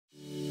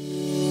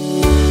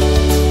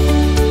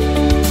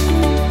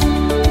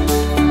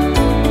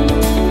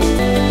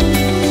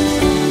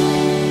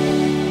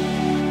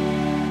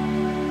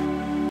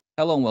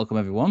Hello and welcome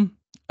everyone.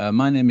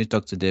 My name is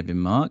Dr. David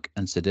Mark,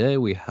 and today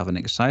we have an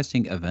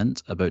exciting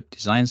event about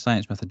design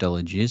science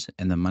methodologies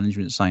in the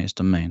management science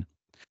domain.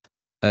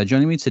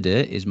 Joining me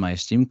today is my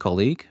esteemed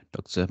colleague,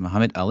 Dr.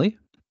 Mohammed Ali,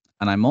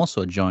 and I'm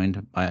also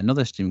joined by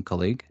another esteemed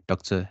colleague,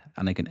 Dr.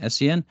 Anakin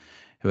Essien,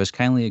 who has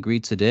kindly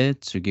agreed today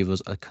to give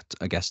us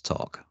a guest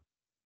talk.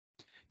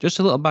 Just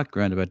a little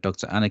background about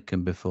Dr.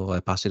 Anakin before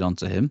I pass it on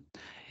to him.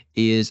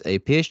 He is a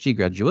PhD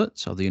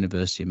graduate of the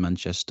University of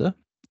Manchester,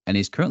 and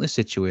he's currently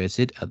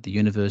situated at the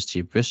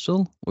University of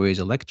Bristol, where he's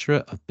a lecturer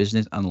of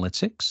business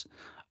analytics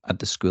at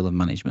the School of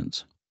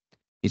Management.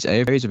 His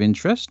areas of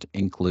interest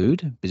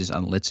include business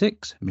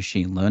analytics,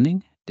 machine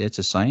learning,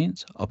 data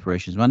science,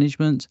 operations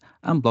management,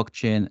 and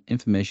blockchain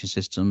information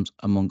systems,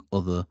 among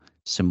other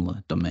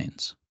similar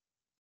domains.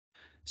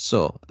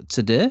 So,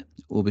 today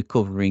we'll be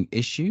covering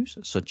issues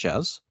such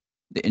as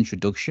the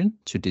introduction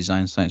to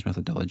design science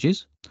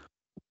methodologies,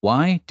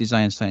 why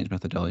design science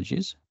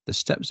methodologies, the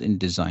steps in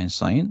design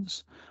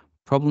science,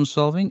 problem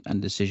solving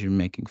and decision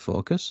making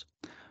focus,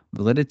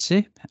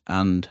 validity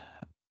and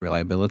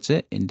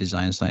reliability in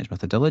design science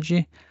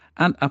methodology,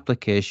 and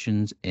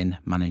applications in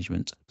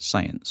management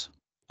science.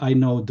 I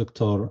know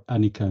Dr.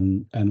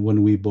 Anikan, and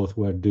when we both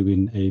were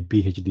doing a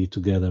PhD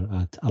together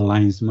at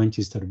Alliance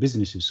Manchester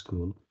Business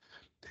School,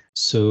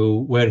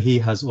 so where he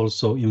has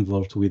also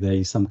involved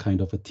with some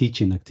kind of a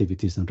teaching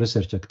activities and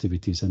research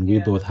activities, and we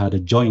both had a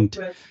joint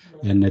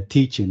and a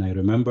teaching, I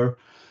remember.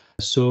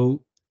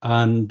 So,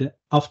 and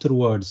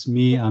afterwards,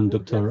 me and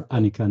Dr.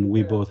 Anikan,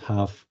 we both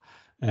have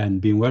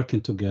and been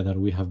working together.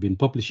 We have been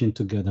publishing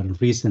together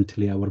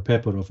recently our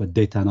paper of a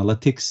data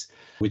analytics,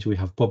 which we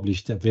have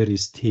published a very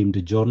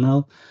esteemed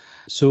journal.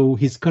 So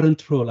his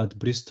current role at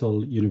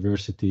Bristol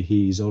University,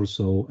 he is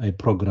also a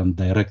program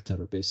director,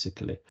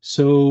 basically.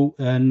 So,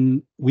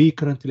 and we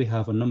currently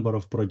have a number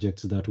of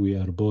projects that we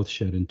are both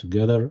sharing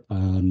together.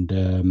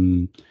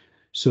 And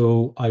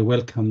so I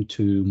welcome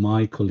to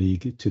my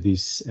colleague to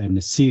this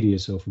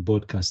series of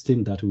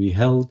podcasting that we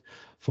held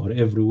for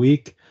every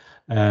week.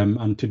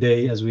 And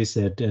today, as we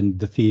said, and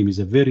the theme is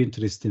a very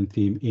interesting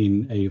theme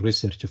in a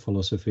research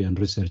philosophy and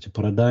research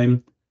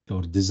paradigm,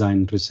 or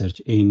design research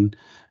in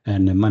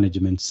and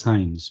management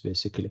science,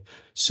 basically.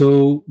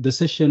 So the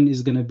session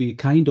is going to be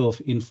kind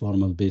of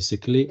informal,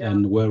 basically,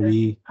 and where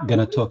we going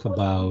to talk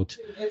about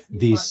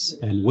this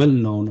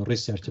well-known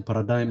research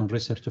paradigm and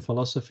research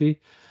philosophy.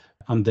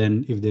 And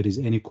then if there is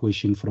any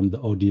question from the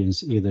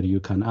audience, either you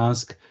can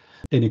ask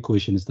any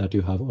questions that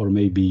you have, or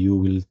maybe you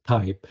will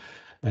type.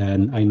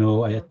 And I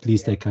know at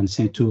least I can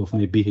see two of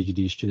my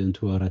PhD students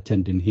who are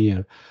attending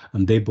here,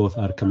 and they both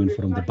are coming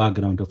from the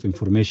background of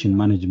information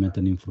management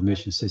and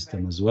information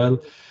system as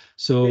well.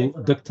 So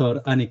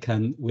Dr.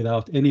 Anikan,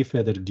 without any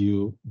further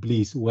ado,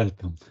 please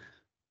welcome.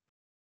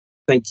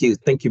 Thank you.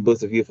 Thank you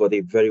both of you for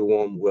the very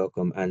warm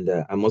welcome. And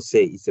I must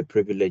say it's a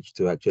privilege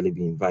to actually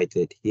be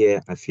invited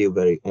here. I feel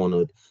very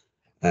honored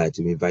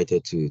to be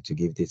invited to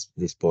give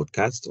this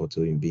podcast, or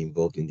to be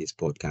involved in this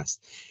podcast.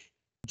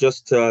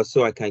 Just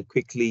so I can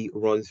quickly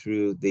run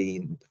through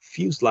the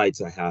few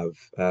slides I have.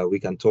 We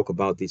can talk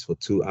about this for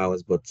 2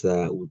 hours, but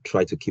we'll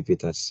try to keep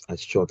it as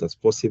short as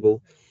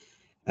possible.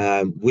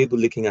 We'll be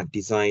looking at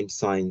design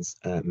science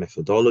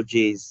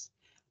methodologies,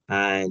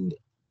 and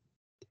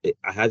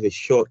I have a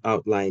short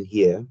outline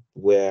here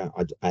where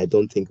I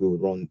don't think we will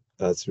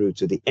run through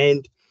to the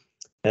end.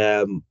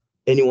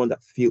 Anyone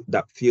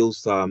that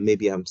feels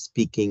maybe I'm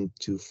speaking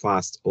too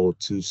fast or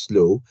too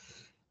slow,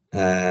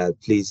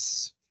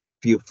 please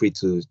feel free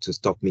to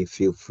stop me.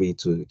 Feel free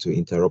to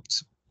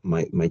interrupt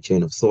my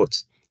chain of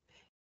thought.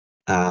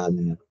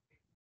 But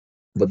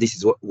this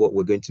is what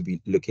we're going to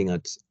be looking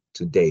at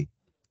today.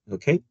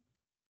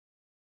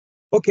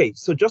 Okay,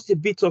 so just a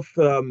bit of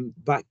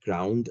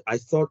background. I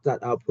thought that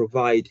I'll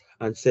provide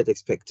and set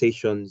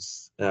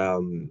expectations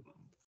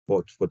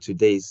for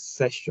today's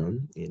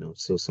session,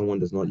 so someone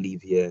does not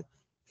leave here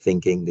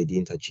thinking they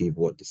didn't achieve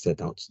what they set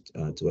out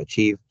to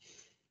achieve.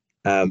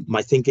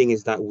 My thinking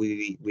is that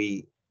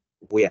we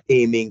are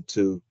aiming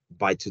to,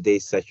 by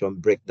today's session,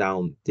 break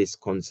down this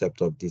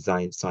concept of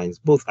design science,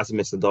 both as a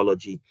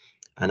methodology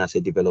and as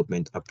a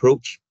development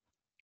approach.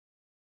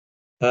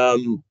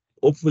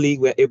 Hopefully,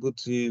 we're able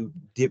to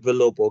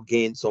develop or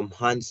gain some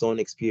hands-on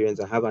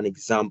experience. I have an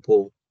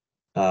example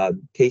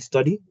case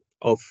study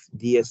of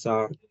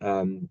DSR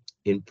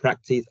in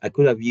practice. I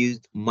could have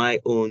used my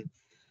own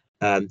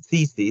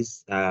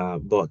thesis,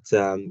 but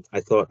I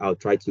thought I'll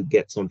try to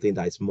get something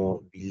that is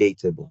more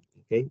relatable.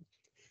 Okay.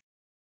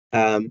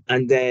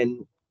 And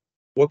then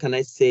what can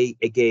I say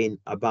again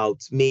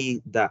about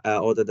me that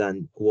other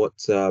than what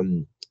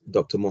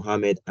Dr.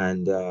 Mohammed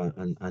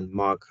and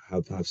Mark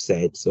have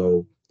said?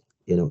 So,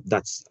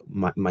 that's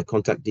my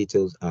contact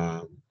details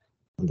on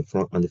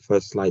the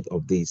first slide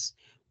of this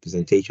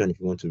presentation. If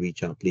you want to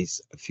reach out,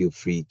 please feel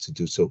free to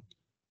do so.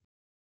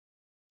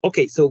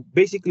 Okay, so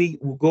basically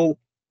we'll go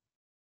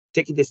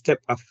taking the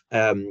step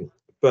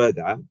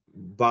further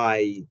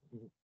by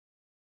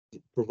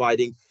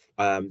providing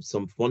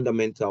some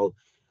fundamental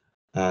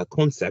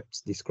concepts,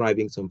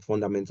 describing some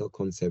fundamental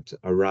concepts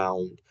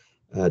around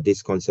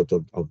this concept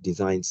of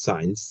design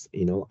science,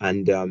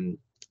 and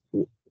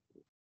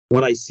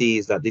what I see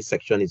is that this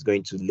section is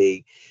going to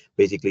lay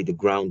basically the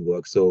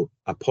groundwork. So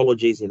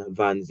apologies in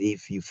advance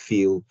if you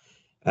feel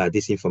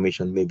this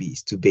information maybe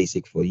is too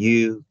basic for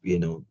you,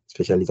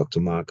 especially Dr.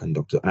 Mark and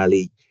Dr.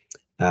 Ali.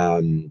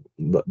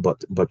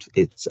 But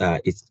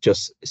it's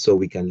just so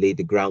we can lay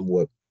the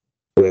groundwork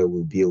where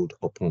we'll build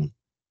upon.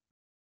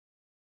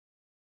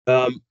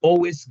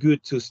 Always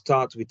good to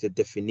start with a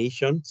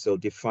definition. So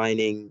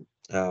defining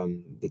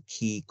the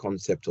key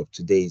concept of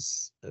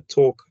today's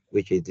talk,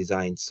 which is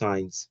design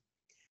science.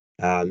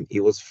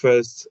 It was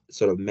first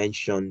sort of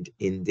mentioned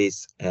in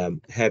this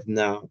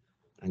Hebner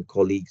and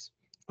colleagues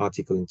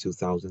article in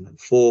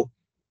 2004.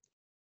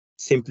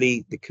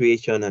 Simply the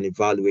creation and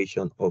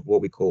evaluation of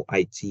what we call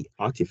IT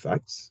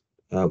artifacts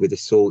with the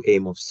sole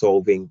aim of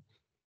solving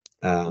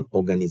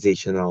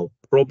organizational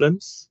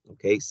problems.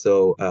 Okay,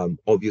 so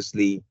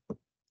obviously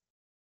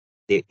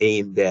the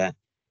aim there,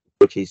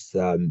 which is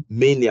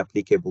mainly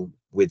applicable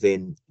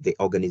within the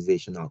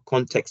organizational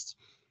context,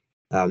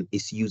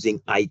 is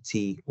using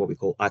IT, what we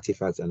call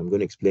artifacts, and I'm going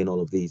to explain all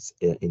of these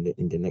in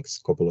the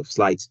next couple of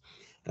slides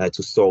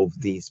to solve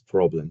these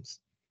problems.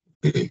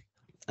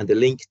 And the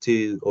link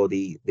to, or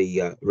the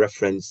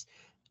reference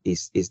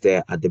is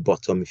there at the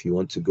bottom if you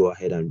want to go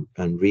ahead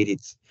and read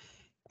it.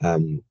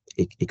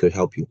 It could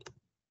help you.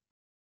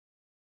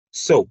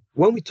 So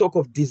when we talk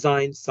of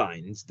design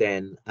science,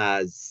 then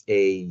as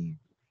a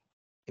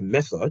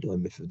method or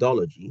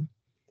methodology,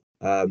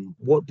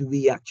 what do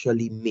we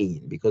actually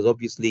mean? Because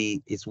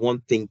obviously it's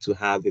one thing to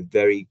have a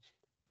very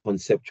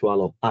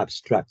conceptual or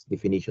abstract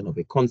definition of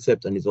a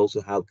concept, and it's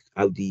also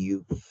how do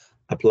you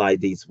apply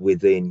this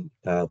within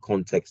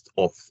context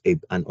of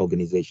an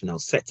organizational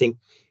setting.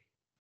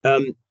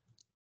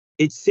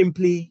 It's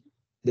simply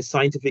the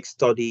scientific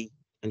study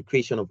and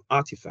creation of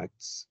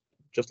artifacts,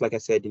 just like I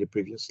said in the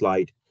previous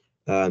slide,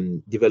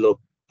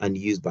 developed and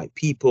used by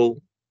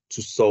people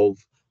to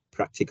solve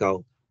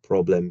practical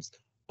problems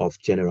of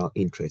general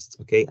interest.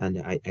 Okay,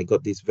 and I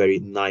got this very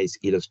nice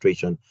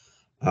illustration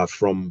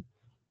from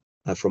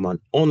an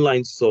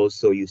online source.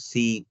 So you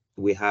see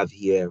we have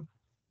here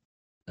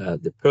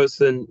the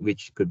person,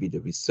 which could be the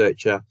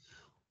researcher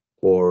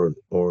or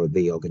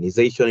the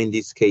organization in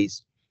this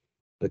case,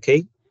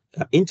 okay,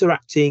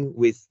 interacting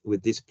with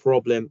this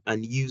problem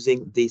and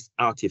using these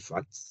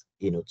artifacts,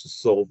 to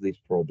solve this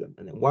problem.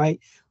 And then why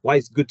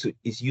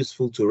it's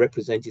useful to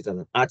represent it as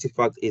an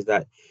artifact is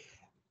that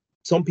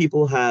some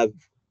people have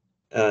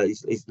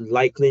it's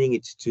likening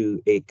it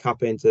to a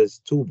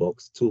carpenter's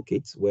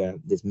toolkit, where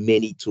there's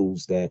many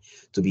tools there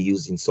to be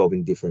used in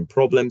solving different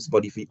problems.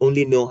 But if you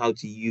only know how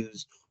to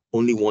use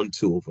only one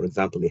tool, for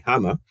example, a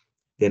hammer,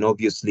 then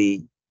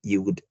obviously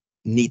you would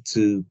need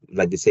to,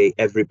 like they say,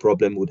 every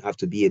problem would have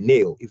to be a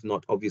nail. If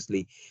not,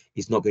 obviously,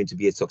 it's not going to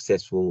be a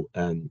successful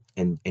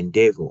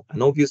endeavor.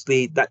 And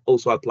obviously, that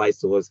also applies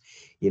to us.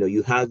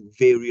 We have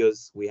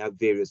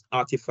various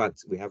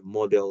artifacts, we have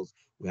models,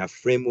 we have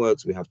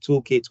frameworks, we have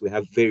toolkits, we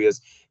have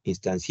various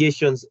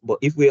instantiations. But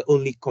if we're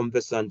only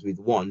conversant with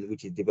one,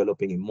 which is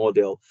developing a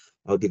model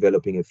or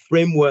developing a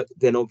framework,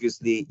 then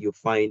obviously you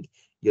find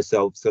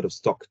yourself sort of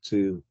stuck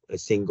to a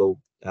single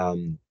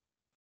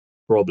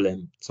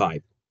problem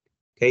type.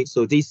 Okay,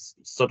 so this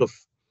sort of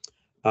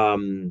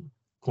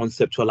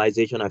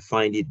conceptualization, I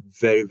find it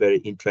very, very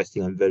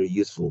interesting and very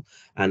useful.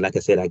 And like I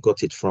said, I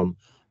got it from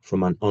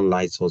an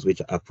online source, which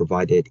I've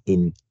provided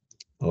in,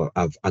 or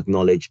I've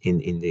acknowledged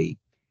in the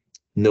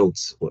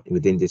notes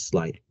within this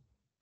slide.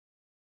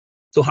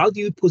 So how do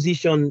you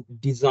position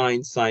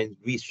design science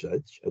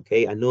research?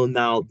 Okay, I know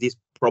now this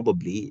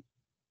probably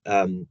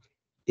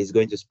is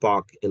going to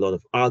spark a lot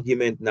of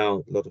argument.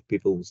 Now, a lot of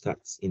people will start,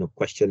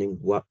 questioning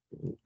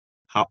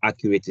how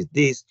accurate is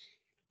this?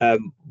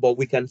 But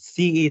we can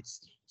see it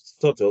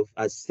sort of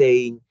as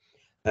saying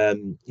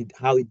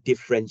how it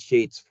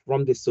differentiates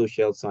from the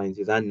social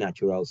sciences and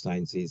natural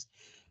sciences.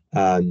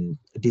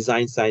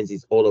 Design science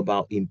is all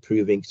about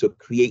improving, so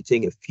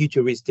creating a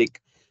futuristic,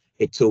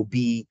 a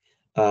to-be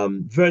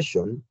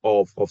version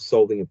of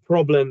solving a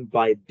problem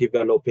by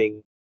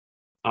developing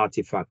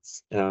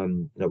artifacts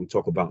that we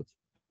talk about.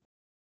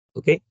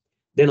 Okay.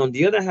 Then on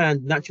the other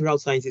hand, natural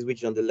sciences,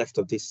 which is on the left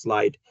of this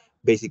slide,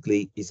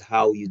 basically is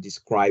how you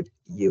describe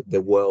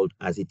the world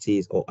as it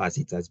is or as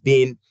it has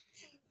been,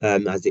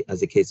 as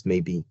the case may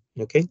be.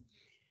 Okay.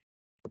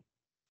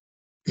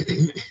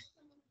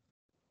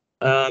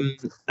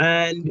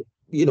 And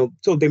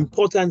so the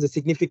importance, the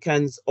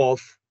significance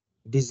of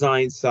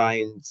design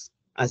science,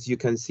 as you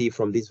can see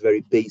from this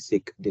very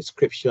basic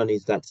description,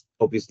 is that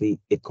obviously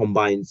it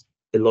combines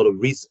a lot of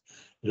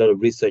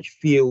research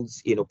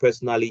fields.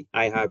 Personally,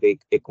 I have a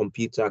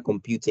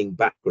computing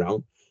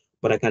background,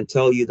 but I can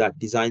tell you that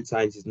design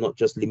science is not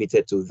just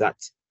limited to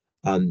that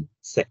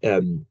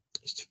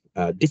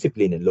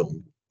discipline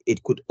alone.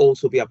 It could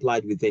also be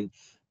applied within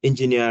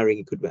engineering.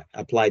 It could be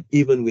applied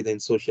even within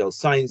social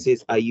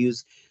sciences. I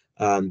use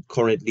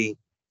currently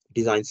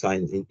design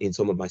science in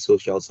some of my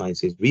social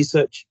sciences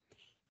research.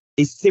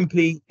 It's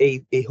simply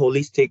a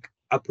holistic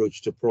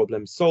approach to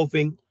problem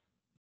solving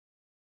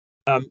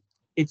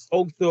It's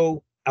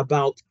also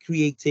about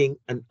creating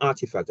an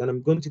artifact, and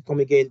I'm going to come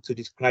again to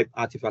describe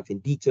artifact in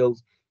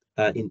details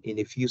in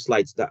a few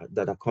slides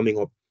that are coming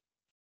up.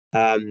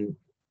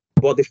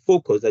 But the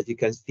focus, as you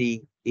can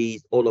see,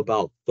 is all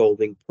about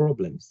solving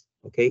problems.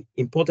 Okay,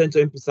 important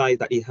to emphasize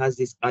that it has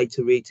this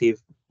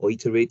iterative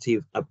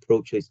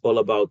approach. It's all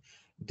about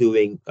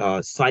doing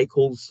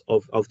cycles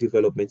of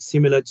development,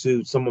 similar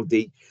to some of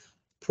the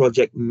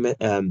project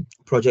management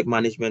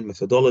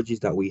methodologies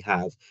that we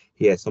have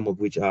here, some of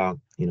which are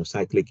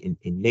cyclic in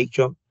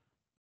nature.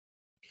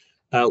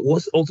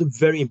 What's also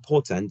very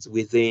important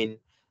within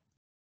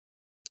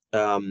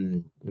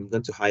I'm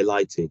going to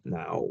highlight it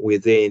now,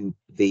 within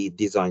the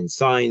design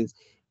science,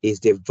 is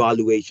the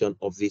evaluation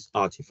of this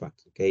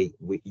artifact. Okay,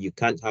 you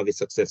can't have a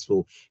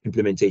successful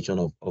implementation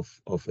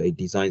of a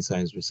design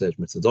science research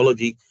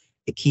methodology.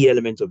 A key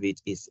element of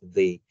it is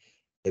the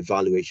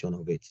evaluation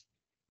of it.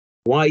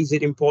 Why is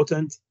it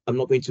important? I'm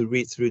not going to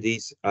read through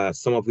this.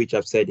 Some of which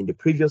I've said in the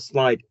previous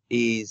slide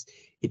is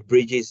it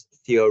bridges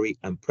theory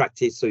and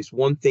practice. So it's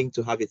one thing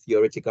to have a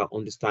theoretical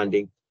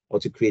understanding or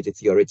to create a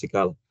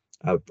theoretical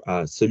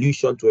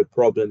solution to a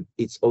problem.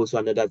 It's also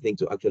another thing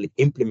to actually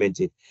implement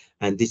it.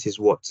 And this is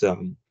what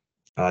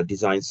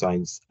design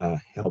science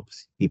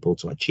helps people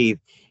to achieve.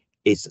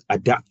 It's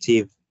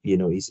adaptive,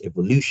 it's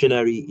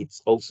evolutionary.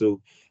 It's also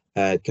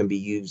can be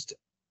used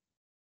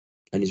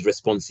and is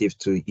responsive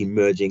to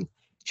emerging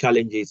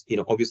challenges.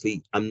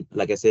 Obviously,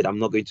 like I said, I'm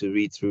not going to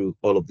read through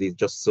all of these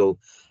just so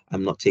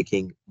I'm not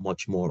taking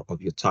much more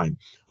of your time.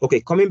 Okay,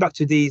 coming back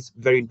to this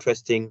very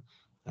interesting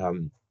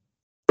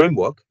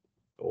framework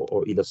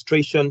or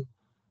illustration,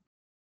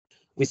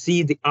 we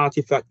see the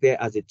artifact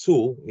there as a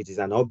tool. It is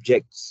an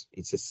object.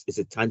 It's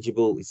a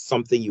tangible. It's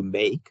something you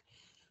make.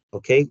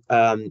 Okay,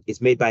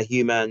 it's made by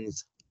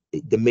humans.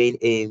 The main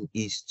aim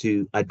is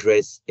to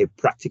address a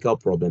practical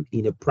problem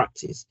in a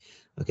practice.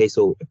 Okay,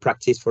 so a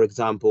practice, for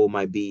example,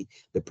 might be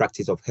the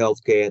practice of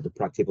healthcare, the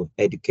practice of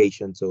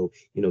education. So,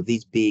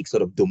 this big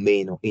sort of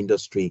domain or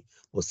industry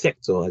or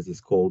sector, as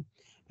it's called.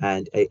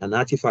 And an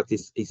artifact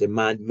is a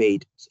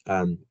man-made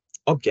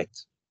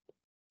object,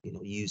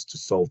 used to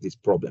solve this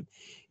problem.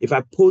 If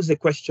I pose a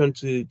question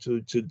to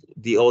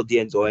the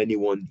audience or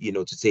anyone,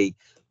 to say,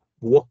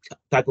 what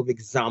type of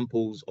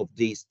examples of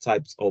these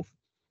types of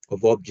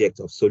objects,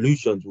 of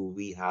solutions will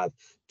we have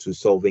to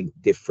solving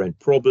different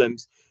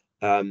problems?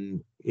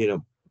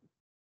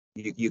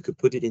 You could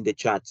put it in the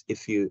chat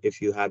if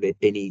you have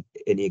any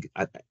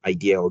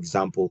idea or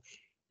example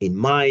in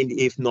mind.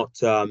 If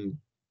not,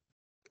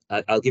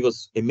 I'll give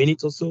us a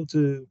minute or so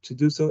to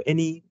do so.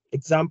 Any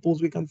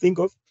examples we can think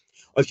of,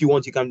 or if you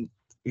want, you can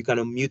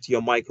unmute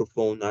your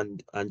microphone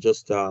and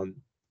just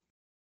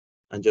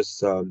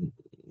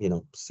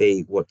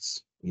say what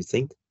you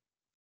think.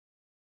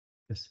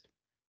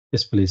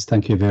 Yes, please.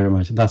 Thank you very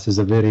much. That is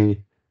a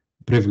very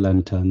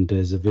prevalent and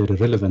is a very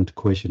relevant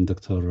question,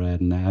 Dr.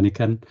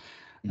 Anikan.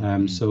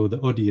 So the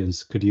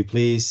audience, could you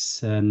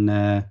please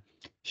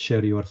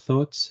share your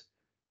thoughts?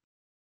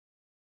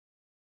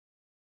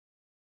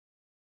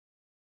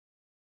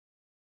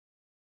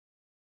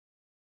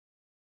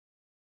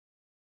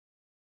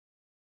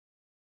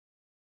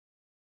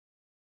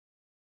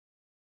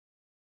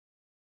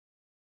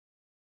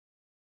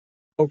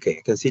 Okay,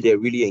 I can see they're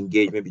really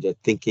engaged. Maybe they're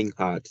thinking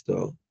hard.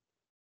 So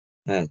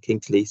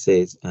Kingsley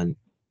says an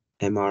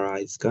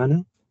MRI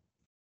scanner.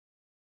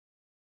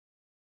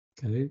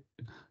 Okay.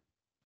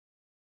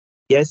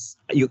 Yes,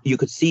 you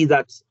could see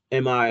that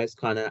MRI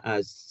scanner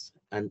as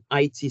an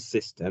IT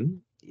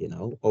system,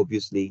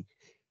 obviously.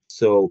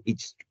 So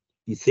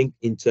you think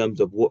in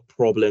terms of what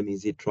problem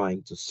is it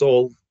trying to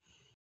solve.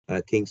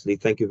 Kingsley,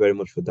 thank you very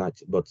much for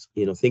that. But,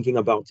 thinking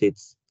about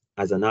it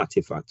as an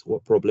artifact,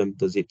 what problem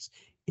does it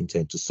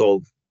intend to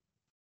solve?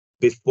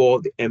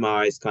 Before the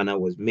MRI scanner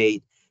was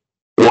made,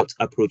 what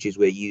approaches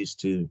were used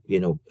to,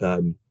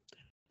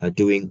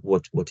 doing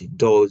what it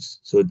does?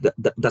 So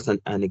that's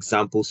an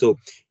example. So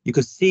you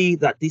could see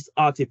that these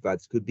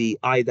artifacts could be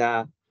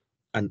either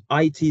an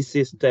IT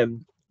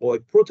system or a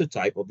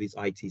prototype of this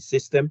IT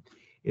system.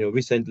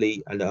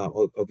 Recently, and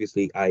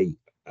obviously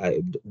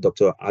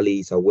Dr. Ali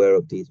is aware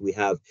of this, we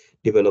have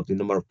developed a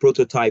number of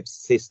prototype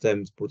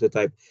systems,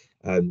 prototype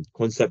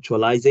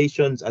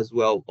conceptualizations as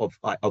well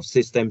of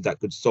systems that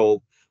could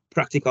solve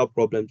practical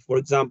problems. For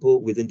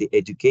example, within the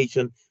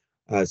education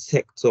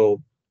sector,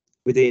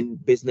 within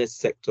the business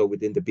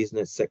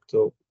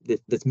sector,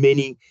 there's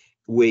many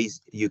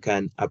ways you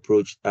can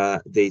approach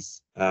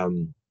this,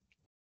 from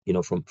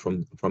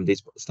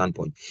this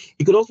standpoint.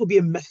 It could also be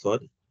a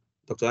method.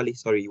 Dr. Ali,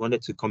 sorry, you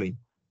wanted to come in.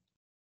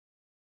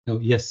 No,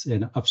 yes,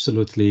 and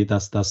absolutely,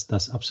 that's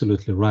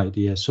absolutely right.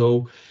 Yeah.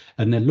 So,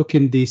 and then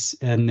looking this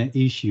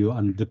issue,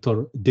 and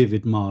Dr.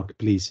 David Mark,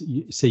 please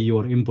say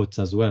your inputs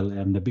as well,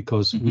 and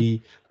because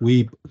we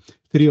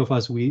three of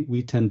us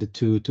we tend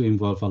to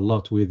involve a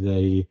lot with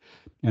the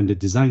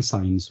design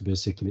science,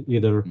 basically,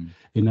 either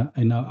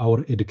in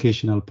our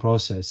educational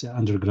process,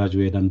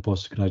 undergraduate and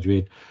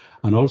postgraduate,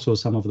 and also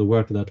some of the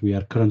work that we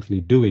are currently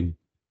doing.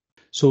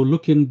 So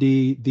looking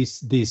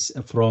this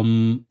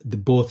from the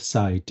both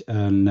side,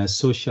 and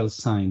social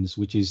science,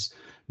 which is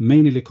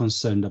mainly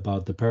concerned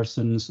about the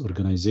persons,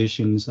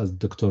 organizations, as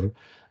Dr.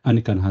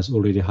 Anikan has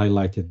already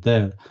highlighted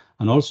there,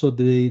 and also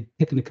the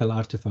technical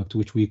artifact,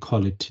 which we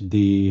call it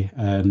the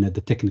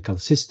technical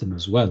system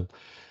as well.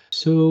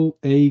 So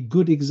a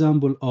good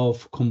example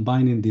of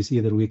combining this,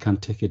 either we can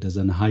take it as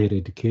an higher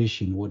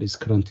education, what is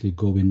currently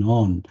going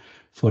on.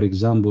 For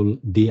example,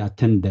 the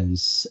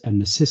attendance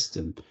and the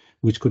system,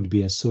 which could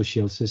be a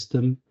social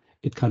system.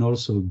 It can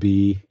also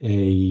be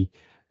a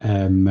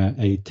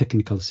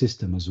technical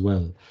system as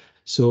well.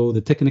 So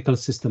the technical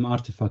system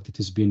artifact, it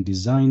is being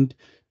designed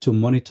to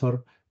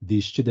monitor the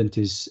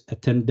student's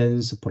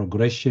attendance,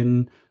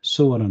 progression,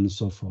 so on and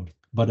so forth.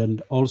 But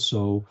and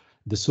also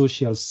the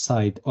social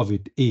side of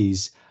it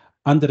is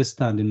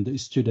understanding the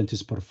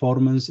student's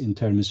performance in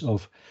terms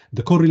of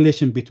the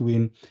correlation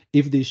between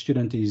if the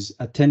student is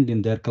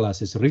attending their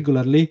classes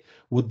regularly,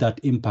 would that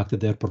impact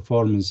their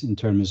performance in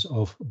terms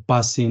of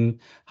passing,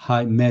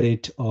 high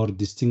merit or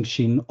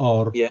distinction,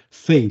 or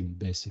fail,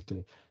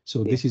 basically.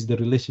 So this is the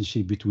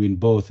relationship between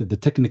both the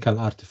technical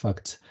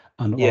artifacts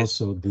and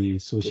also the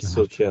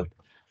social.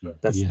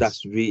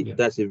 That's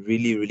a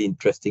really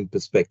interesting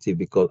perspective,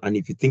 because, and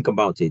if you think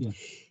about it,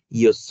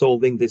 you're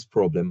solving this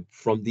problem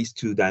from these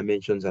two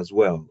dimensions as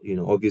well. You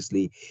know,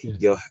 obviously,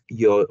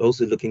 you're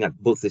also looking at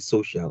both the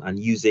social and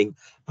using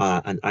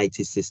an IT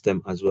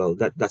system as well.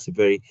 That's a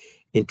very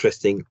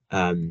interesting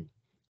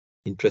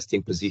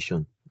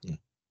position. Yeah.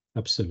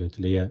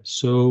 Absolutely, yeah.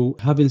 So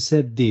having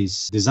said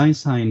this, design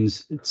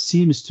science, it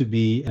seems to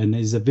be and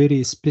is a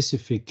very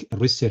specific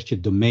research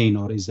domain,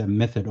 or is a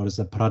method, or is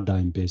a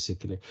paradigm,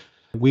 basically.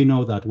 We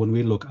know that when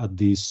we look at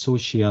the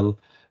social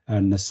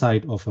and the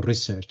side of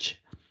research,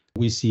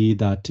 we see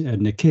that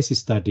in the case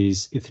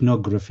studies,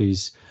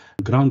 ethnographies,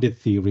 grounded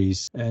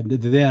theories,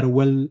 they are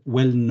well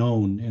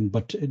known,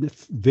 but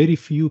very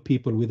few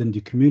people within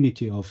the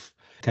community of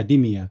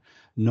academia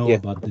know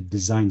about the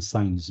design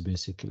science,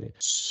 basically.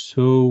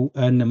 So,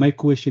 and my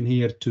question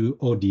here to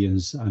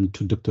audience and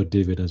to Dr.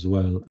 David as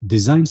well,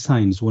 design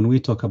science, when we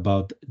talk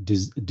about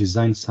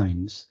design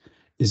science,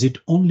 is it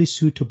only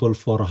suitable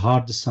for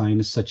hard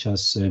science such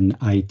as an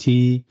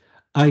IT,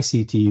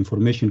 ICT,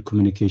 information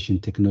communication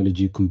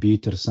technology,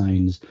 computer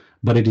science,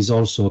 but it is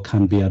also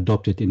can be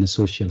adopted in a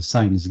social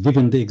science,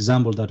 given the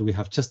example that we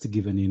have just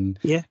given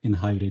in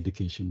higher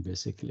education,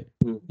 basically?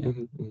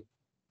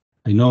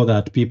 I know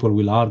that people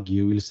will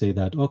argue, will say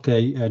that,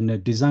 okay,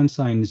 and design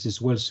science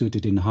is well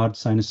suited in hard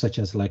science, such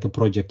as like a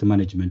project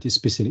management,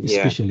 especially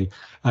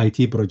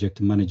IT project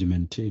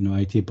management,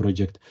 IT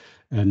project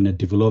and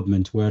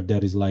development, where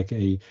there is like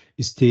a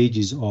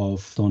stages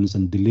of tons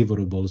and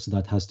deliverables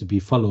that has to be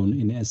followed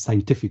in a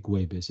scientific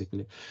way,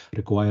 basically.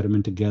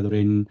 Requirement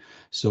gathering,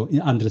 so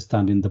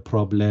understanding the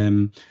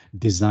problem,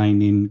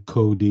 designing,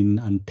 coding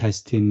and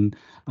testing,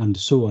 and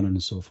so on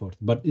and so forth.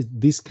 But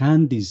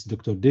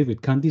Dr.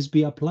 David, can this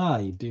be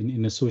applied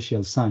in a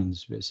social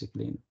science,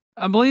 basically?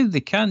 I believe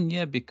they can,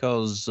 yeah,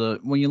 because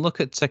when you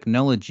look at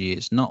technology,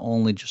 it's not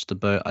only just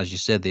about, as you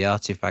said, the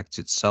artifact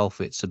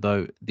itself. It's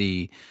about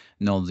the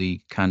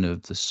kind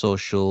of the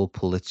social,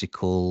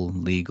 political,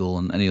 legal,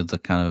 and any other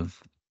kind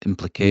of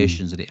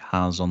implications that it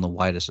has on the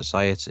wider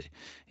society.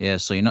 Yeah,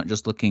 so you're not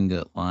just looking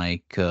at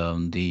like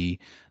the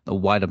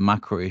wider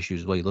macro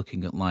issues, where you're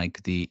looking at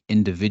like the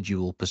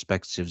individual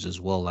perspectives as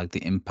well, like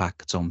the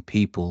impact on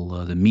people,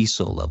 the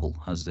meso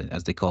level, as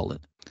they call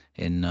it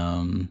in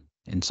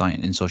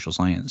science, in social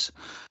science.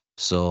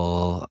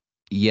 So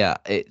yeah,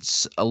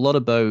 it's a lot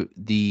about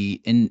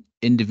the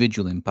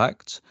individual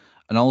impact,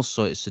 and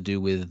also it's to do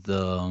with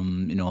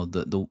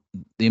the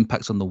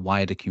impacts on the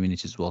wider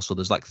community as well. So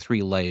there's like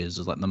three layers.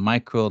 There's like the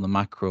micro, the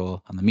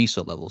macro, and the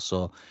meso level.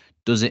 So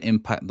does it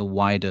impact the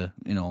wider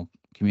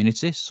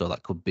community? So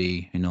that could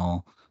be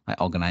like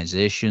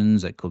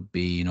organizations, it could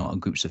be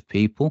groups of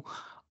people,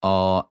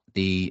 or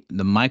the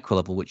micro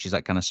level, which is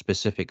like kind of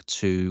specific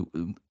to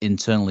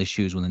internal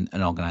issues within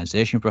an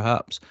organization,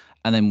 perhaps.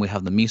 And then we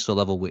have the meso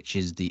level, which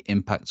is the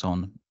impact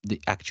on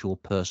the actual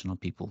personal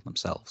people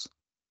themselves.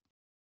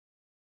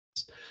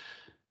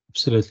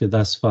 Absolutely,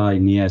 that's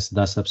fine. Yes,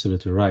 that's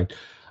absolutely right.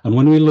 And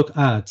when we look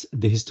at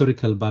the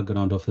historical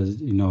background of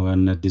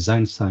and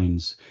design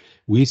science,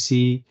 we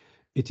see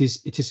it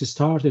is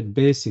started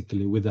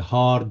basically with the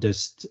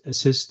hardest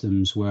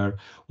systems, where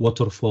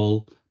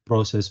waterfall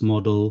process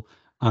model,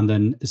 and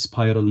then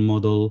spiral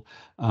model,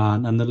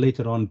 and then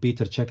later on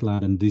Peter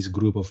Checkland and this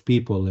group of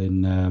people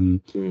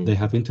they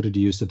have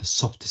introduced the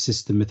soft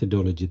system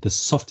methodology,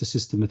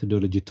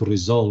 to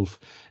resolve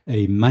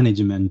a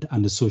management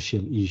and a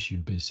social issue,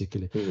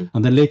 basically.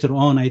 And then later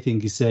on, I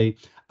think you say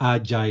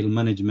agile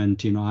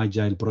management,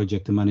 agile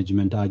project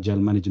management, agile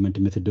management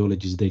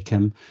methodologies, they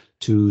come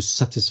to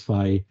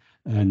satisfy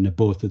and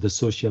both the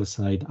social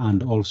side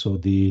and also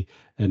the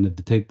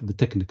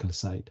technical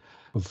side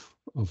of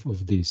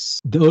this.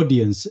 The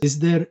audience, is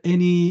there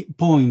any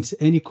points,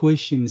 any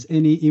questions,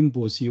 any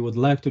inputs you would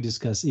like to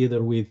discuss,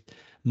 either with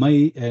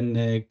my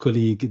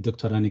colleague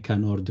Dr.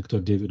 Anikan or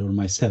Dr. David or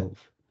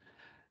myself?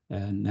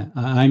 And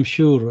I'm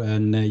sure,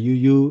 and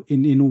you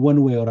in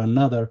one way or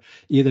another,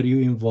 either you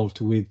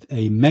involved with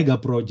a mega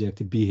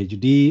project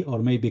PhD, or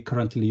maybe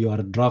currently you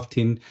are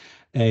drafting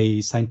a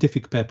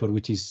scientific paper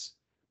which is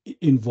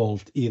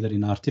involved either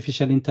in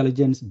artificial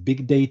intelligence,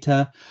 big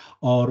data,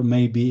 or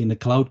maybe in the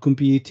cloud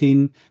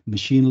computing,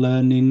 machine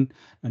learning,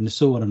 and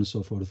so on and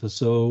so forth.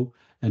 So,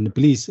 and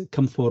please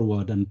come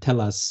forward and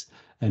tell us,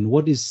 and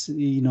what is,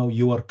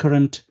 your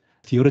current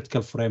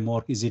theoretical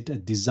framework? Is it a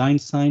design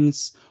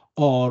science,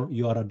 or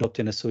you are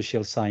adopting a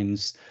social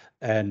science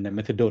and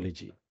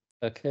methodology?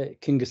 Okay,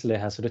 Kingsley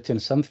has written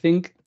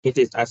something. It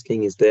is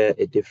asking, is there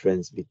a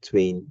difference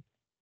between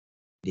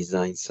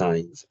design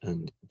science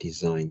and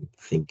design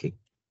thinking?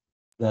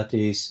 That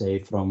is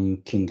from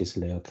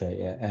Kingsley. Okay,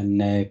 yeah.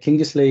 And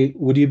Kingsley,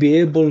 would you be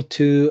able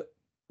to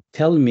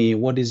tell me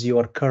what is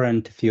your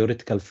current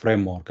theoretical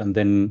framework, and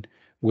then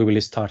we will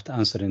start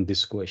answering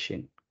this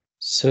question.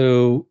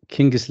 So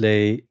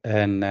Kingsley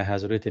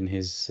has written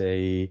his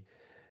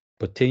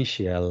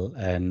potential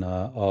and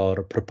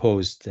or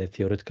proposed a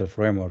theoretical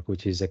framework,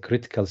 which is a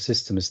critical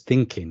systems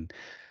thinking.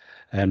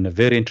 And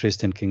very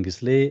interesting,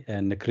 Kingsley.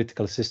 And the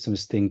critical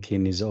systems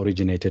thinking is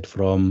originated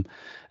from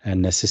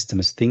a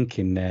systems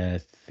thinking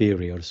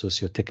theory or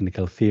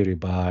socio-technical theory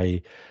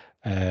by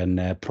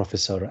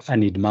Professor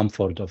Annie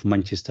Mumford of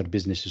Manchester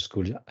Business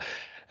School.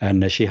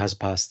 And she has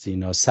passed,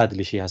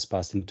 sadly, she has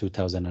passed in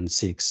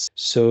 2006.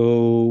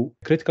 So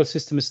critical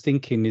systems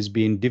thinking is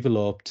being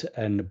developed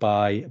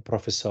by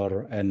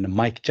Professor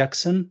Mike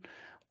Jackson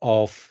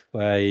of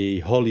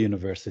Hull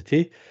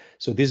University.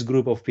 So this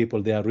group of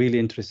people, they are really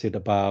interested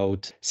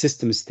about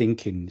systems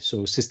thinking.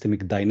 So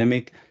systemic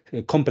dynamic,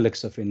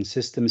 complex of in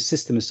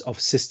systems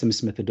of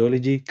systems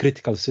methodology,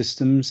 critical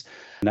systems.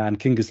 And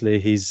Kingsley,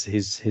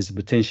 his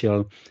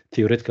potential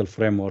theoretical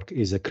framework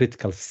is a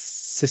critical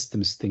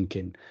systems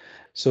thinking.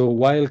 So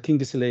while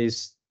Kingsley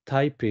is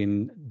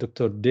typing,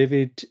 Dr.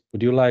 David,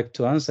 would you like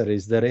to answer?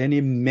 Is there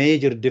any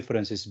major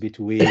differences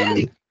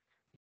between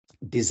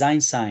design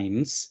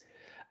science,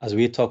 as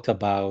we talked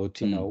about,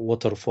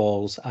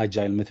 waterfalls,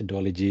 agile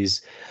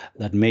methodologies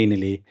that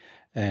mainly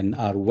and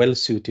are well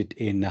suited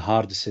in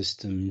hard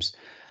systems,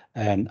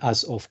 and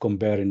as of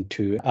comparing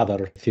to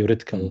other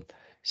theoretical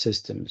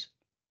systems?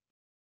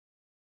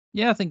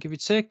 Yeah, I think if you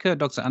take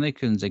Dr.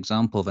 Aniken's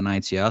example of an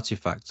IT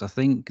artifact, I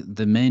think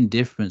the main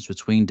difference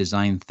between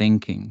design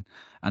thinking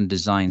and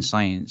design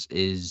science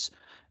is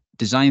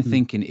design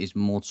thinking is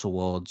more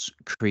towards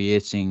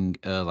creating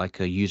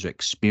like a user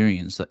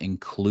experience that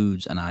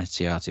includes an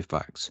IT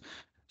artifact.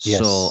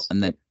 So,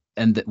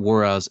 Yes.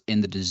 whereas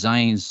in the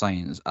design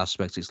science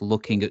aspect, it's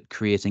looking at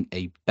creating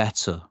a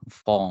better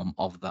form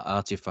of the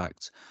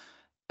artifact.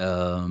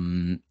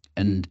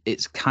 And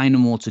it's kind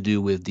of more to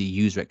do with the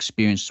user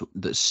experience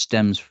that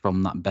stems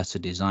from that better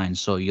design.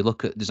 So you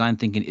look at design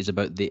thinking is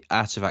about the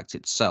artifact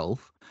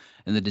itself,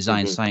 and the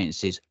design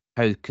science is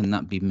how can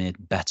that be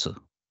made better?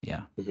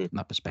 Yeah, from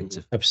that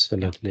perspective.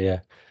 Absolutely, yeah.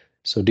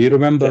 So do you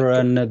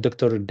remember,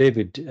 Dr.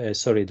 David,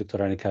 sorry, Dr.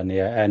 Anikan,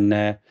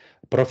 and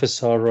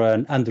Professor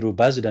Andrew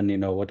Basden,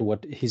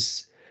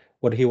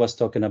 what he was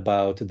talking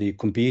about, the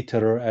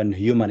computer and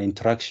human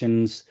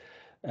interactions,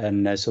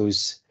 and so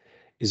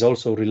is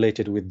also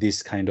related with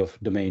this kind of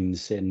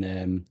domains.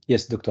 And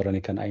yes, Dr.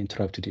 Anikan, I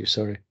interrupted you,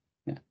 sorry.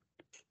 Yeah.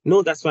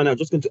 No, that's fine. I'm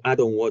just going to add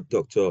on what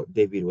Dr.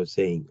 David was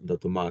saying,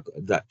 Dr. Mark,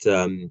 that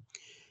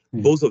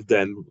both of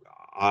them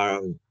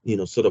are,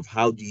 sort of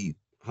how do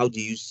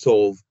you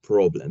solve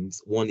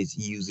problems? One is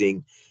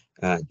using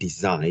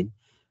design,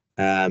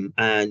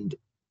 and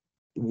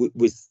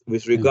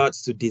with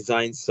regards to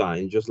design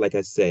science, just like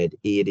I said,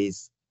 it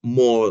is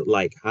more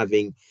like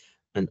having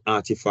an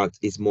artifact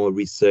is more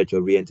research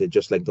oriented,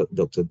 just like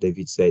Dr.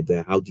 David said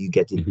there. How do you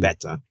get it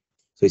better?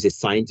 So it's a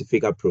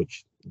scientific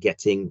approach,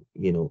 getting,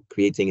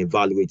 creating,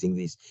 evaluating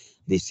these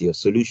your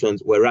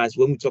solutions. Whereas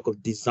when we talk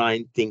of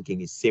design thinking,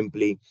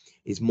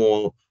 is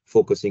more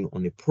focusing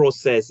on a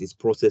process, is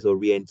process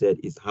oriented,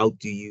 is how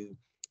do you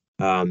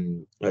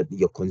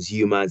your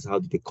consumers, how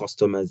do the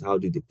customers, how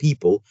do the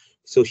people,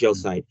 social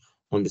side,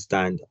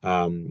 understand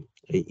and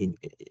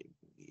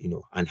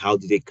how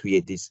do they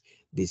create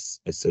this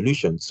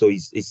solution. So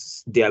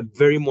they are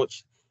very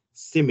much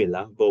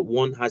similar, but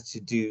one has to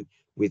do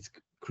with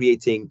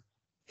creating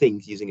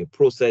things using a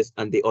process,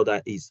 and the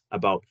other is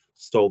about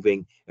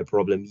solving a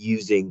problem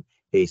using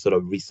a sort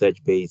of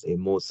research-based, a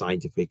more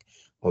scientific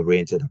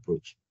oriented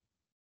approach.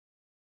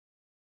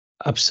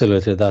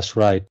 Absolutely, that's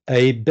right.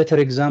 A better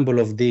example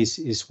of this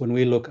is when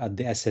we look at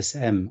the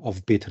SSM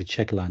of Peter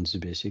Checklands,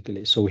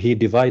 basically. So he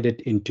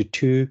divided into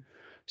two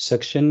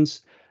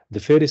sections. The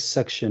first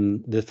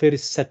section, the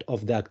first set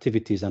of the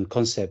activities and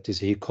concepts,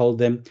 he called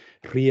them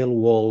real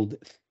world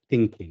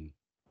thinking,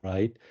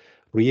 right?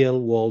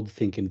 Real world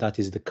thinking, that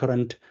is the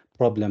current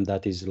problem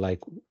that is like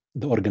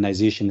the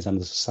organizations and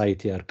the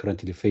society are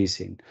currently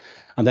facing.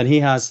 And then he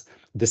has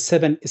the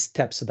 7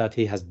 steps that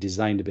he has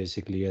designed,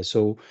 basically.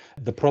 So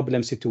the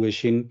problem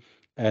situation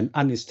and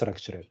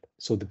unstructured.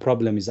 So the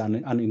problem is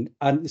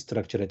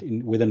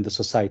unstructured within the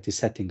society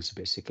settings,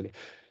 basically.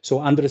 So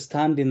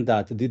understanding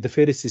that, the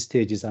first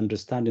stage is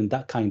understanding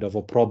that kind of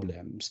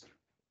problems.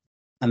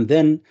 And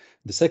then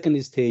the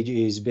second stage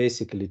is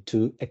basically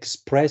to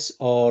express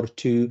or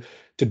to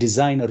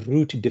design a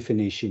root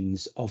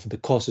definitions of the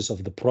causes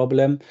of the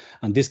problem.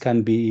 And this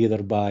can be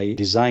either by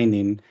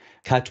designing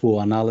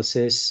CATWO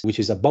analysis, which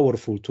is a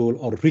powerful tool,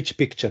 or rich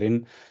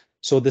picturing.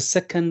 So the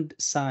second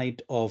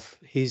side of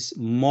his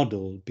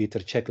model, Peter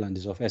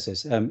Checkland's of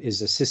SSM,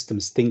 is a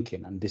systems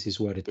thinking. And this is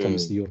where it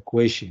comes to your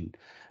question.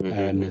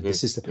 And the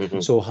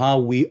system. So how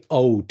we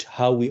ought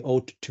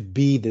to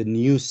be the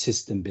new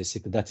system,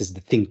 basically. That is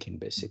the thinking,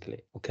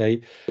 basically.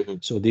 Okay.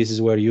 So this is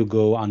where you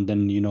go and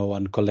then,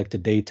 and collect the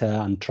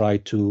data and try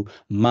to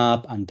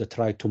map and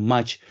try to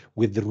match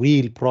with the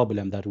real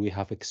problem that we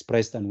have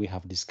expressed and we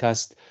have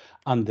discussed.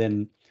 And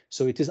then,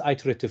 so it is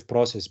iterative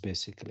process,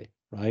 basically,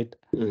 right?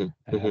 Yeah.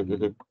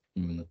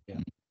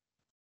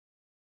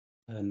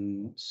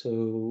 And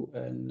so,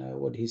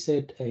 what he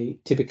said, I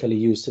typically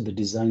use the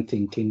design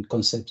thinking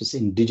concepts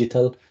in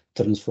digital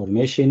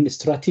transformation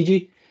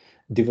strategy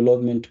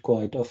development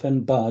quite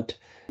often, but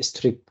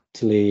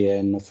strictly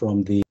and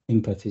from the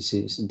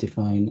emphasis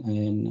define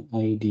and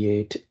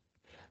ideate,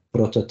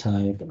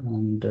 prototype,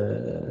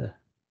 and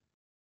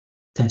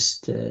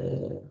test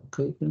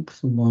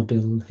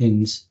model.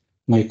 Hence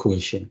my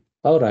question.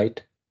 All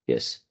right.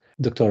 Yes.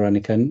 Dr.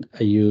 Ranikan,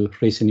 are you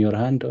raising your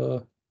hand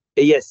or?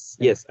 Yes.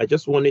 I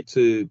just wanted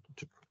to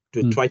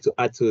try to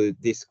add to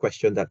this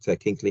question that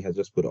Kingsley has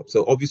just put up.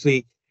 So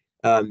obviously,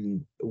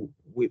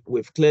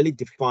 we've clearly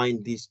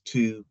defined these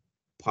two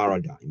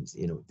paradigms,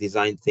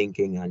 design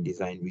thinking and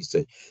design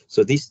research.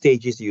 So these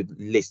stages you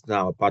list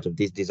now are part of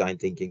this design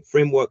thinking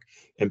framework: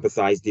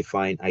 empathize,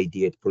 define,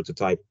 ideate,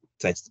 prototype,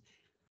 test.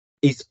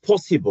 It's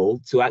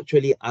possible to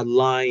actually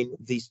align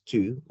these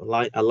two,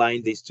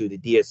 align these to the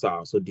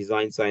DSR, so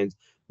design science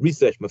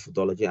research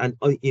methodology. And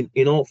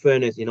in all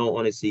fairness, in all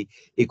honesty,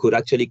 it could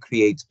actually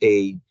create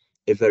a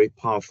very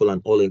powerful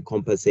and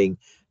all-encompassing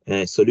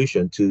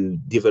solution to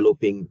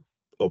developing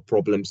or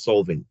problem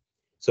solving.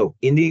 So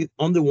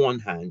on the one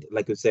hand,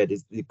 like I said,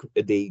 is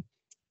the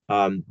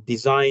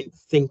design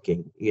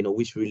thinking,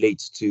 which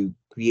relates to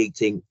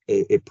creating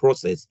a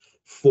process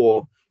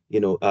for,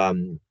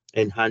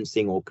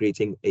 enhancing or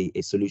creating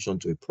a solution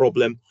to a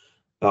problem,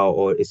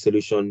 or a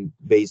solution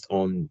based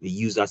on the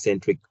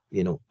user-centric,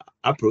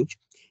 approach.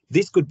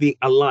 This could be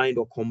aligned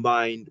or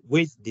combined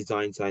with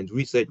design science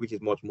research, which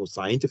is much more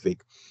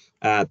scientific,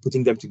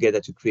 putting them together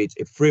to create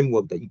a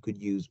framework that you could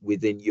use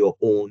within your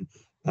own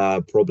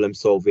problem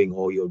solving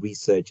or your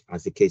research,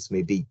 as the case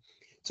may be.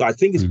 So I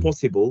think it's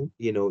possible,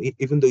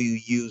 even though you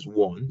use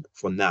one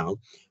for now,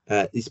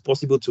 it's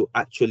possible to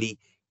actually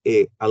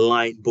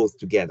align both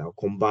together, or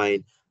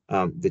combine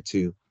the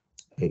two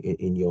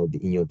in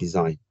your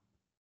design.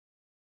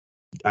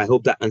 I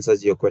hope that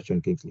answers your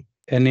question, Kingsley.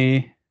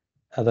 Any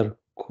other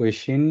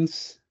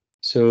questions?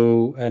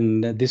 So,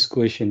 and this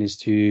question is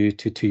to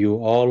you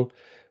all.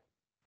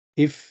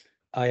 If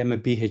I am a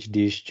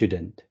PhD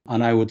student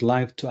and I would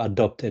like to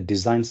adopt a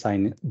design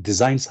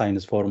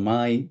science for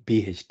my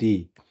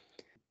PhD,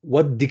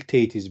 what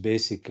dictate is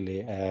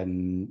basically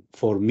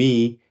for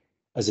me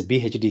as a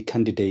PhD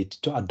candidate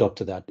to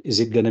adopt that? Is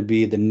it going to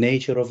be the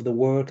nature of the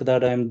work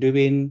that I'm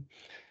doing?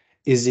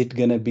 Is it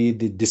going to be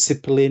the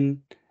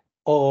discipline,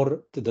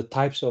 or the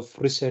types of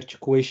research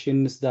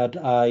questions that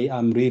I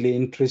am really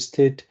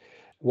interested?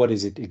 What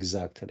is it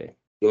exactly?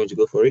 You want to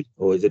go for it,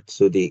 or is it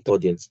to the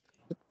audience?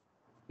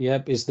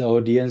 Yep, is the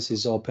audience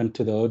is open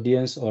to the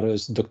audience, or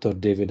is Dr.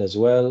 David as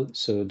well?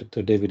 So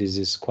Dr. David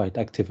is quite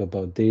active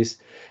about this.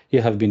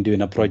 You have been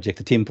doing a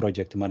team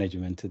project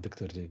management,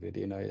 Dr.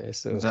 David,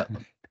 so.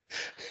 Exactly.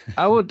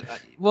 I would,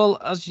 well,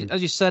 as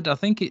you said, I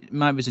think it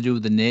might be to do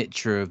with the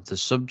nature of the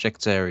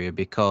subject area,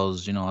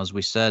 because, as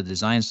we said,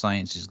 design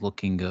science is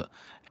looking at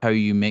how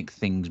you make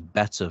things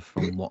better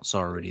from what's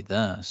already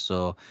there.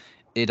 So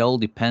it all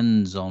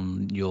depends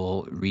on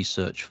your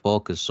research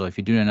focus. So if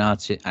you're doing an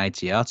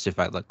IT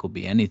artifact, that could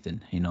be anything,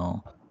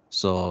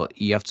 So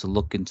you have to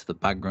look into the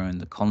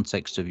background, the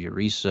context of your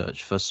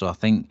research first. So I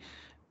think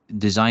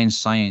design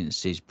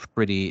science is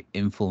pretty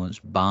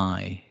influenced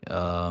by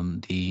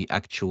the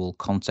actual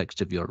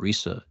context of your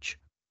research.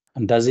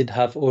 And does it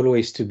have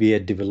always to be a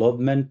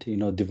development,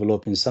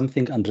 developing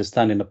something,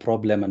 understanding a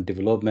problem and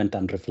development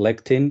and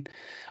reflecting,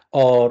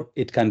 or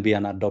it can be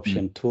an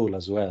adoption tool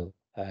as well?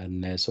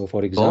 And so,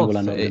 for example,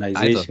 an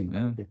organization,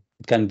 either,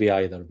 it can be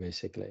either,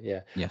 basically.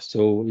 Yeah. Yes.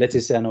 So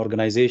let's say an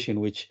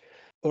organization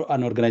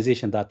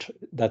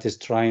that is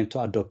trying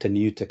to adopt a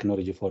new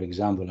technology, for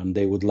example, and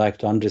they would like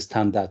to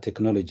understand that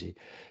technology.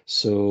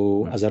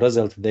 So as a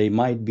result, they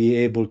might be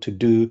able to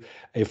do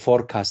a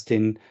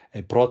forecasting,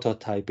 a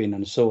prototyping,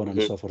 and so on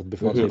and so forth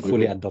before they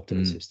fully adopt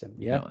the system.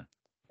 Yeah.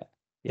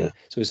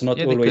 So it's not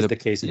always the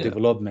case in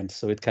development.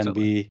 So it can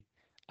be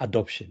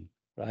adoption,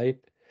 right?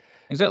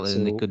 Exactly,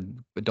 and they could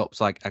adopt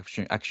like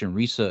action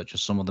research or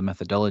some other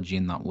methodology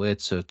in that way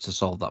to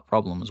solve that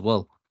problem as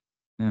well.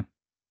 Yeah.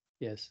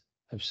 Yes,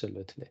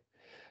 absolutely.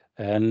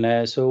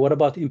 And so what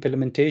about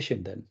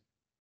implementation then?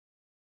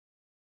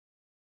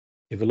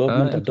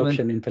 Development,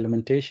 adoption,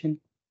 implementation?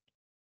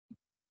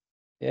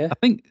 Yeah. I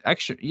think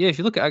if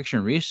you look at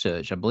action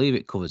research, I believe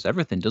it covers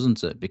everything,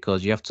 doesn't it?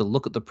 Because you have to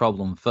look at the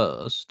problem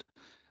first,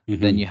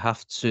 then you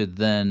have to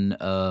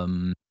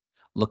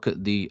look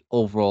at the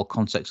overall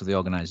context of the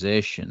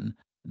organization.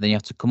 Then you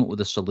have to come up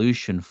with a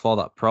solution for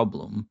that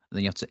problem.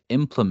 Then you have to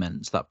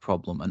implement that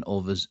problem and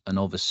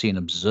oversee and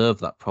observe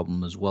that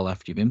problem as well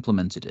after you've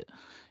implemented it.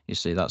 You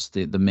see, that's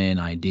the main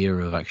idea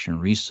of action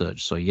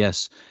research. So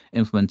yes,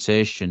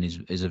 implementation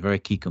is a very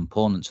key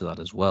component to that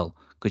as well,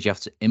 because you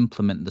have to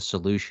implement the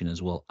solution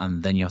as well,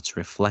 and then you have to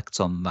reflect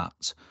on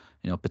that,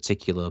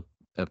 particular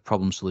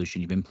problem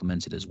solution you've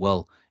implemented as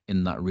well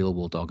in that real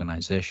world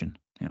organization.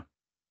 Yeah.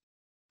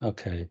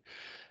 Okay.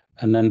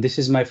 And then this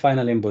is my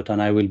final input,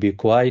 and I will be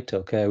quiet.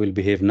 Okay, I will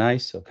behave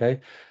nice. Okay.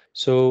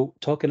 So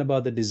talking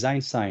about the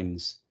design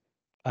science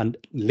and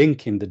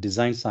linking the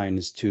design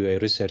science to a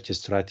research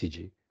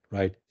strategy,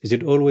 right? Is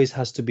it always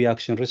has to be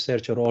action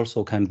research, or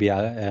also can be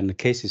a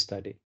case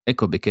study? It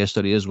could be case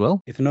study as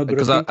well.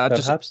 Ethnography,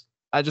 perhaps?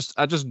 I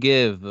just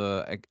gave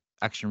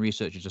action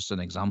research as just an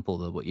example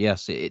though, but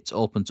yes, it's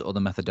open to other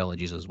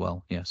methodologies as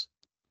well. Yes.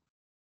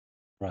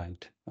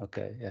 Right.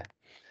 Okay. Yeah.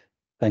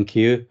 Thank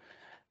you.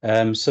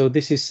 So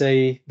this is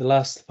the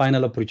last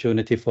final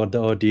opportunity for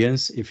the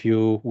audience. If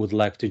you would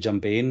like to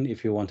jump in,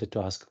 if you wanted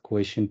to ask a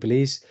question,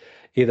 please,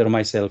 either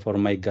myself or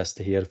my guest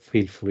here,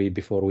 feel free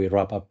before we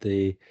wrap up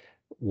the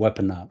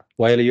webinar.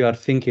 While you are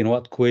thinking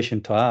what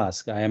question to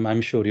ask,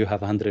 I'm sure you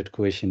have 100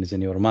 questions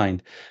in your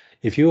mind.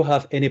 If you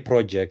have any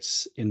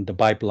projects in the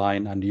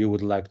pipeline and you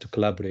would like to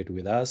collaborate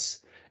with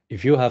us,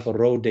 if you have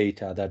raw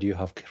data that you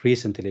have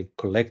recently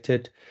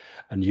collected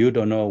and you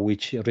don't know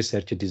which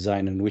research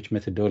design and which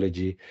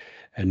methodology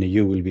and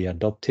you will be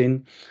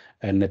adopting,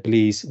 and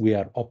please, we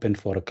are open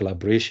for a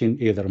collaboration,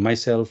 either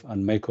myself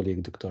and my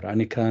colleague, Dr.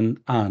 Anikan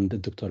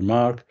and Dr.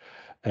 Mark,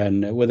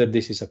 and whether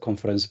this is a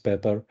conference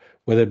paper,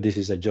 whether this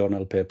is a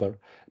journal paper,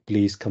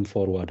 please come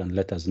forward and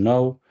let us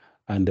know.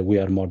 And we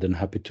are more than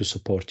happy to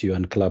support you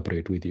and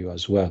collaborate with you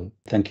as well.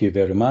 Thank you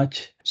very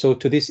much. So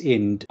to this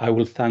end, I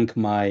will thank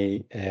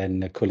my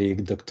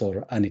colleague,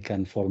 Dr.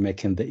 Anikan, for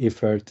making the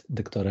effort.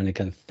 Dr.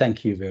 Anikan,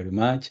 thank you very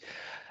much.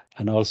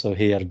 And also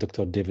here,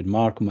 Dr. David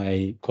Mark,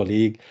 my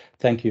colleague,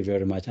 thank you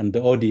very much. And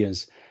the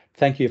audience,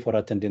 thank you for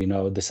attending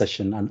the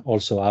session and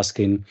also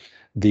asking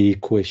the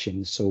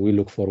questions. So we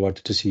look forward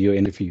to see you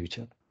in the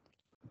future.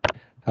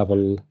 Have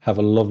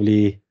a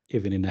lovely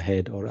evening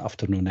ahead or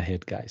afternoon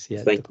ahead, guys.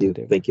 Yeah. Thank you.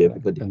 Thank you,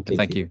 everybody.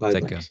 Thank you. Bye.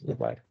 Take care.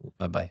 Bye.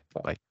 Bye-bye.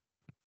 Bye.